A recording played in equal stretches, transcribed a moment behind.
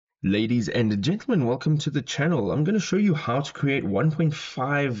Ladies and gentlemen, welcome to the channel. I'm going to show you how to create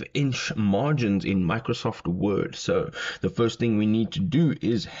 1.5-inch margins in Microsoft Word. So the first thing we need to do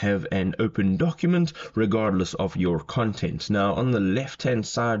is have an open document regardless of your content. Now on the left hand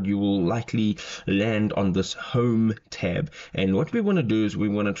side you will likely land on this Home tab, and what we want to do is we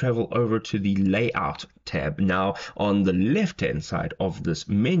want to travel over to the Layout tab. Now on the left hand side of this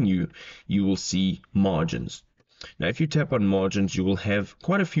menu you will see Margins. Now, if you tap on margins, you will have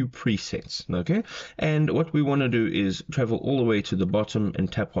quite a few presets, okay? And what we want to do is travel all the way to the bottom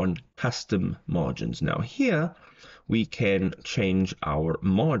and tap on custom margins. Now here we can change our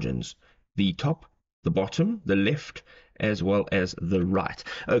margins, the top, the bottom, the left, as well as the right.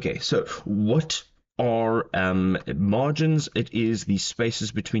 Okay, so what are margins? It is the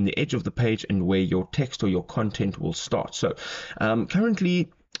spaces between the edge of the page and where your text or your content will start. So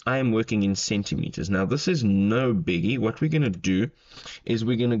currently I am working in centimeters. Now this is no biggie. What we're going to do is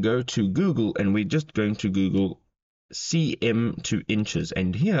we're going to go to Google and we're just going to Google cm to inches,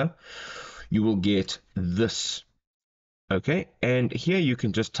 and here you will get this. Okay, and here you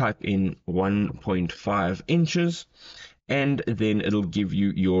can just type in 1.5 inches and then it'll give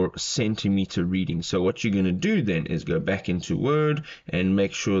you your centimeter reading. So what you're going to do then is go back into Word and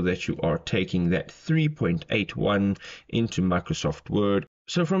make sure that you are taking that 3.81 into Microsoft Word.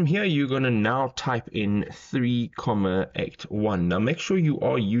 So from here, you're going to now type in 3,81. Now make sure you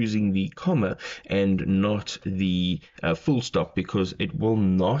are using the comma and not the full stop, because it will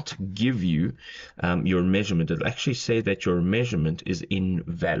not give you your measurement. It'll actually say that your measurement is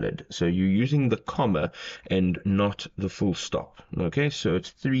invalid. So you're using the comma and not the full stop. Okay, so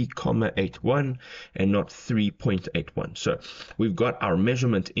it's 3,81 and not 3.81. So we've got our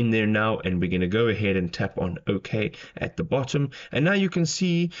measurement in there now, and we're going to go ahead and tap on OK at the bottom. And now you can see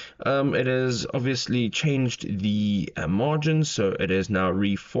it has obviously changed the margins, so it has now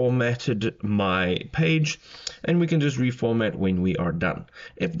reformatted my page, and we can just reformat when we are done.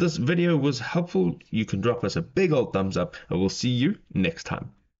 If this video was helpful, you can drop us a big old thumbs up, and we'll see you next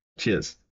time. Cheers.